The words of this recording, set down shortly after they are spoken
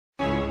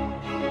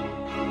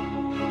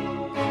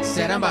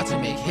Said I'm about to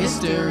make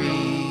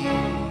history.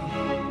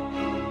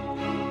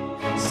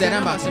 Said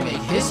I'm about to make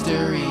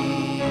history.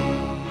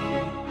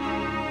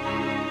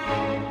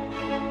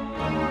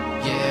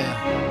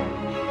 Yeah.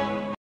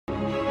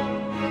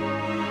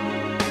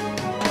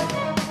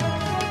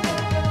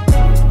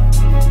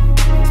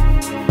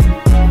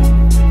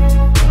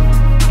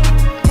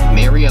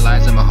 Mary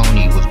Eliza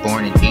Mahoney was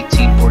born in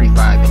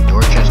 1845 in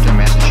Dorchester,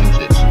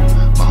 Massachusetts.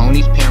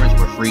 Mahoney's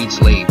parents were freed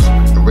slaves,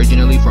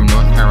 originally from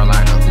North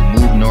Carolina, who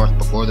moved north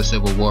before the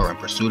Civil War in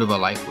pursuit of a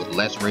life with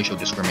less racial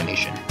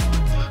discrimination.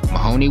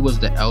 Mahoney was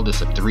the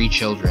eldest of 3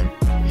 children.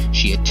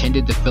 She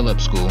attended the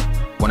Phillips School,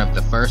 one of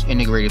the first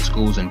integrated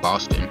schools in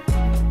Boston.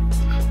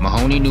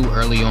 Mahoney knew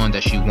early on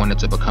that she wanted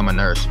to become a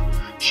nurse.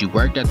 She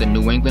worked at the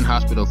New England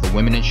Hospital for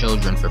Women and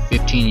Children for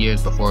 15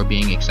 years before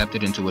being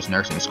accepted into its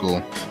nursing school,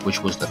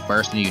 which was the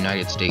first in the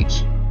United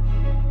States.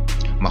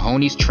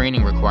 Mahoney's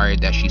training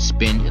required that she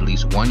spend at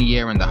least 1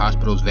 year in the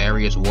hospital's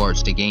various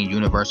wards to gain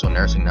universal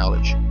nursing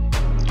knowledge.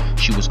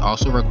 She was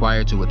also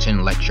required to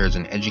attend lectures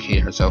and educate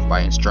herself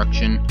by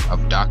instruction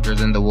of doctors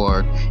in the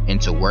ward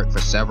and to work for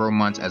several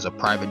months as a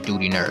private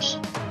duty nurse.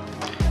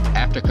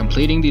 After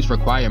completing these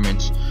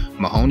requirements,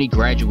 Mahoney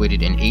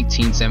graduated in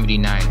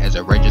 1879 as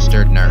a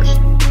registered nurse,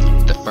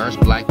 the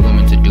first black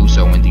woman to do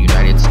so in the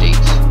United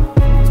States.